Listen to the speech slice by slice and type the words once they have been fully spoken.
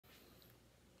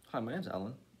Hi, my name's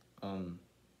Alan. I'm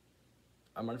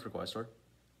running for Quaestor,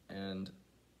 and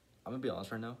I'm gonna be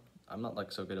honest right now. I'm not like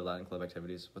so good at Latin club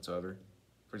activities whatsoever.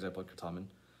 For example, like Katamen,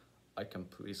 I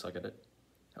completely suck at it.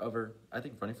 However, I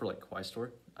think running for like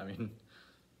Quaestor, I mean,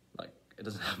 like it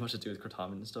doesn't have much to do with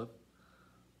Katamen and stuff.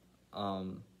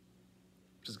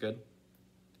 Which is good.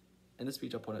 In this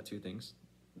speech, I'll point out two things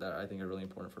that I think are really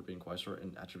important for being Quaestor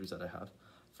and attributes that I have.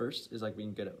 First is like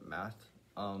being good at math.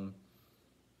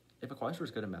 If a Quaestor is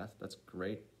good at math, that's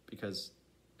great, because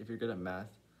if you're good at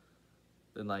math,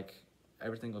 then like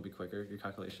everything will be quicker, your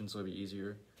calculations will be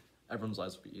easier, everyone's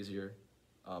lives will be easier.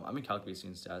 I'm in Calc BC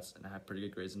and stats, and I have pretty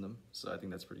good grades in them, so I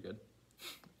think that's pretty good.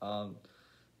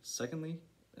 Secondly,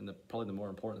 and probably the more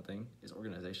important thing, is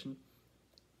organization.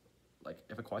 Like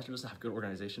if a Quaestor doesn't have good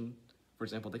organization, for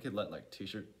example, they could let like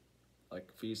t-shirt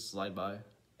like fees slide by,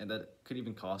 and that could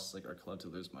even cost like our club to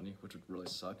lose money, which would really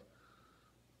suck.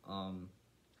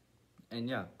 And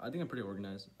yeah, I think I'm pretty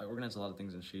organized. I organize a lot of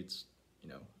things in sheets. You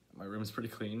know, my room is pretty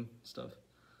clean, stuff.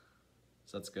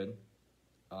 So that's good.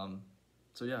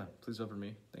 So yeah, please vote for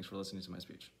me. Thanks for listening to my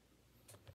speech.